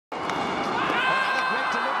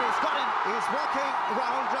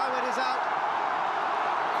Rahul Dravid is out.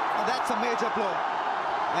 And that's a major blow.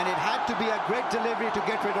 And it had to be a great delivery to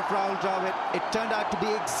get rid of Rahul Dravid. It turned out to be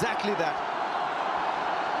exactly that.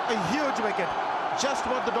 A huge wicket. Just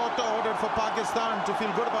what the doctor ordered for Pakistan to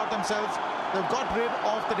feel good about themselves. They've got rid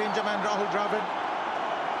of the danger man Rahul Dravid.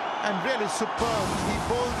 And really superb. He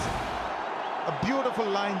bowls a beautiful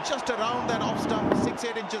line just around that off stump,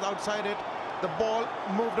 6-8 inches outside it. The ball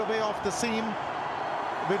moved away off the seam.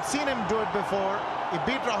 We'd seen him do it before. He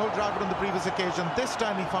beat Rahul Dravid on the previous occasion. This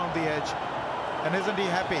time he found the edge. And isn't he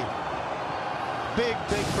happy? Big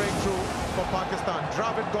breakthrough for Pakistan.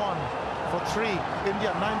 Dravid gone for 3.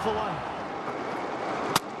 India 9 for 1.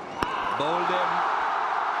 Bowled him.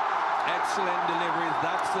 Excellent deliveries.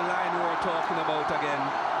 That's the line we're talking about again.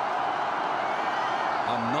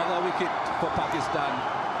 Another wicket for Pakistan.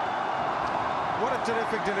 What a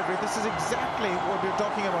terrific delivery. This is exactly what we're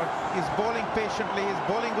talking about. He's bowling patiently. He's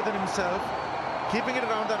bowling within himself, keeping it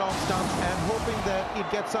around that off stump and hoping that it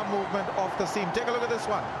gets some movement off the seam. Take a look at this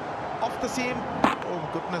one. Off the seam. Oh,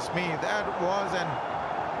 goodness me. That was an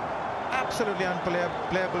absolutely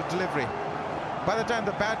unplayable delivery. By the time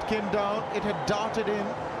the bat came down, it had darted in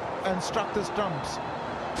and struck the stumps.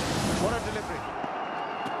 What a delivery.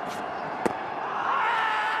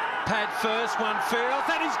 Pad first, one field,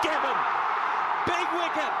 that is given. Big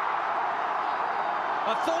wicket.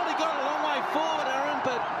 I thought he got a long way forward, Aaron,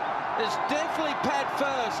 but it's definitely pad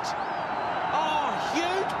first. Oh,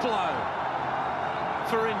 huge blow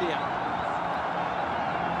for India.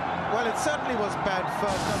 Well, it certainly was pad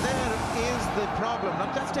first. Now, there is the problem. Now,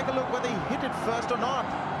 let's take a look whether he hit it first or not.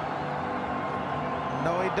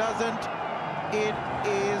 No, it doesn't. It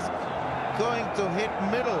is going to hit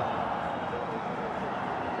middle.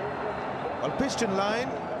 Well, pitched in line,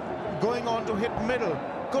 going on to hit middle.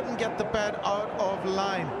 Couldn't get the pad out of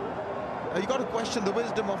line. You got to question the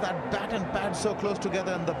wisdom of that bat and pad so close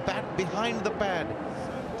together and the bat behind the pad.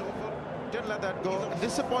 Didn't let that go.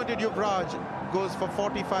 Disappointed Yuvraj goes for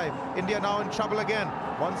 45. India now in trouble again.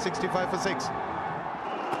 165 for 6. And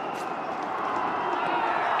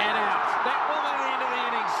out. That will be the end of the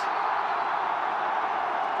innings.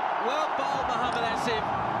 Well bowled, Mohammad Asif.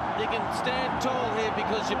 You can stand tall here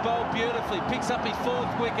because you bowl beautifully. Picks up his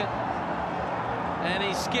 4th wicket. And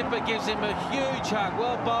his skipper gives him a huge hug.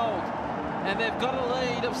 Well bowled. And they've got a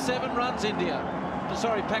lead of 7 runs,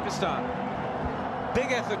 Pakistan.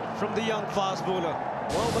 Big effort from the young fast bowler,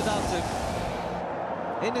 Mohammad Asif.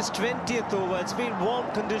 In his 20th over, it's been warm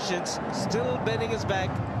conditions, still bending his back.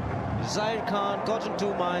 Zair Khan caught in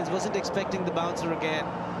 2 minds, wasn't expecting the bouncer again.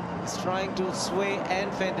 He's trying to sway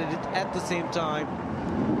and fend it at the same time.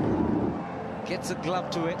 Gets a glove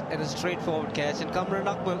to it and a straightforward catch. And Kamran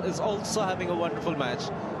Akmal is also having a wonderful match.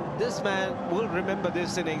 This man will remember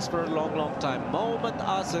this innings for a long time. Mohammad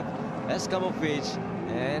Asif has come of age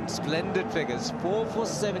and splendid figures. 4 for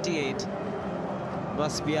 78.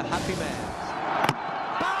 Must be a happy man.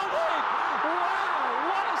 Bowled it!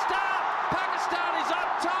 Wow, what a start! Pakistan is on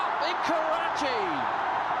top in Karachi.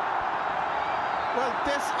 Well,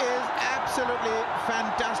 this is absolutely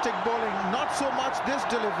fantastic bowling. Not so much this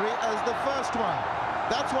delivery as the first one.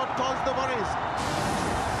 That's what caused the worries.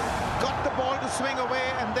 Got the ball to swing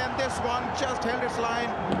away, and then this one just held its line.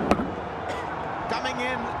 Coming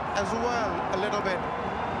in as well a little bit.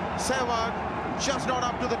 Sehwag just not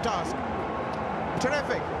up to the task.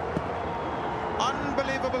 Terrific.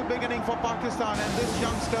 Unbelievable beginning for Pakistan, and this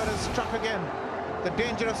youngster is struck again. The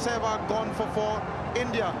dangerous Sehwag gone for 4.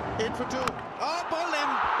 India 8 for 2. Oh, bowled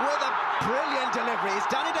him with a brilliant delivery. He's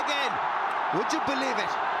done it again. Would you believe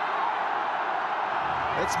it?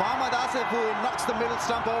 It's Mohammad Asif who knocks the middle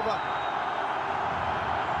stump over.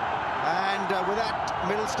 And with that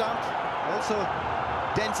middle stump, also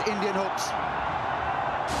dents Indian hopes.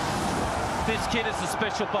 This kid is a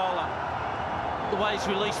special bowler. The way he's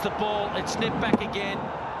released the ball, it's nipped back again,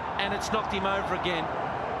 and it's knocked him over again.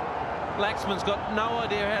 Laxman's got no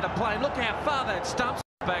idea how to play. Look how far that stump's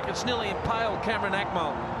back. It's nearly impaled Kamran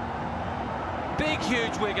Akmal. Big,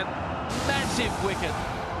 huge wicket. Massive wicket.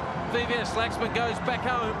 VVS Laxman goes back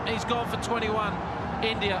home. He's gone for 21.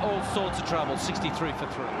 India, all sorts of trouble. 63 for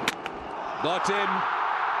 3. Got him.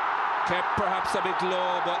 Kept perhaps a bit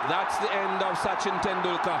low, but that's the end of Sachin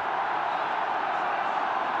Tendulkar.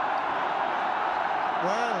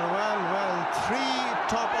 Well. 3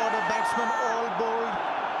 top-order batsmen all bowled.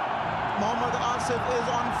 Mohammad Asif is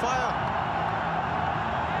on fire.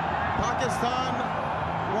 Pakistan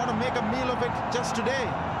want to make a meal of it just today.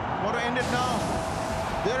 Want to end it now.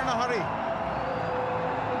 They're in a hurry.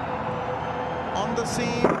 On the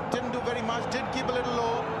seam, didn't do very much, did keep a little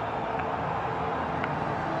low.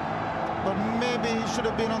 But maybe he should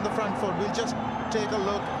have been on the front foot. We'll just take a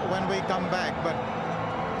look when we come back. But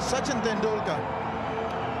Sachin Tendulkar,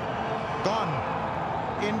 gone.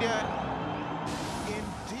 India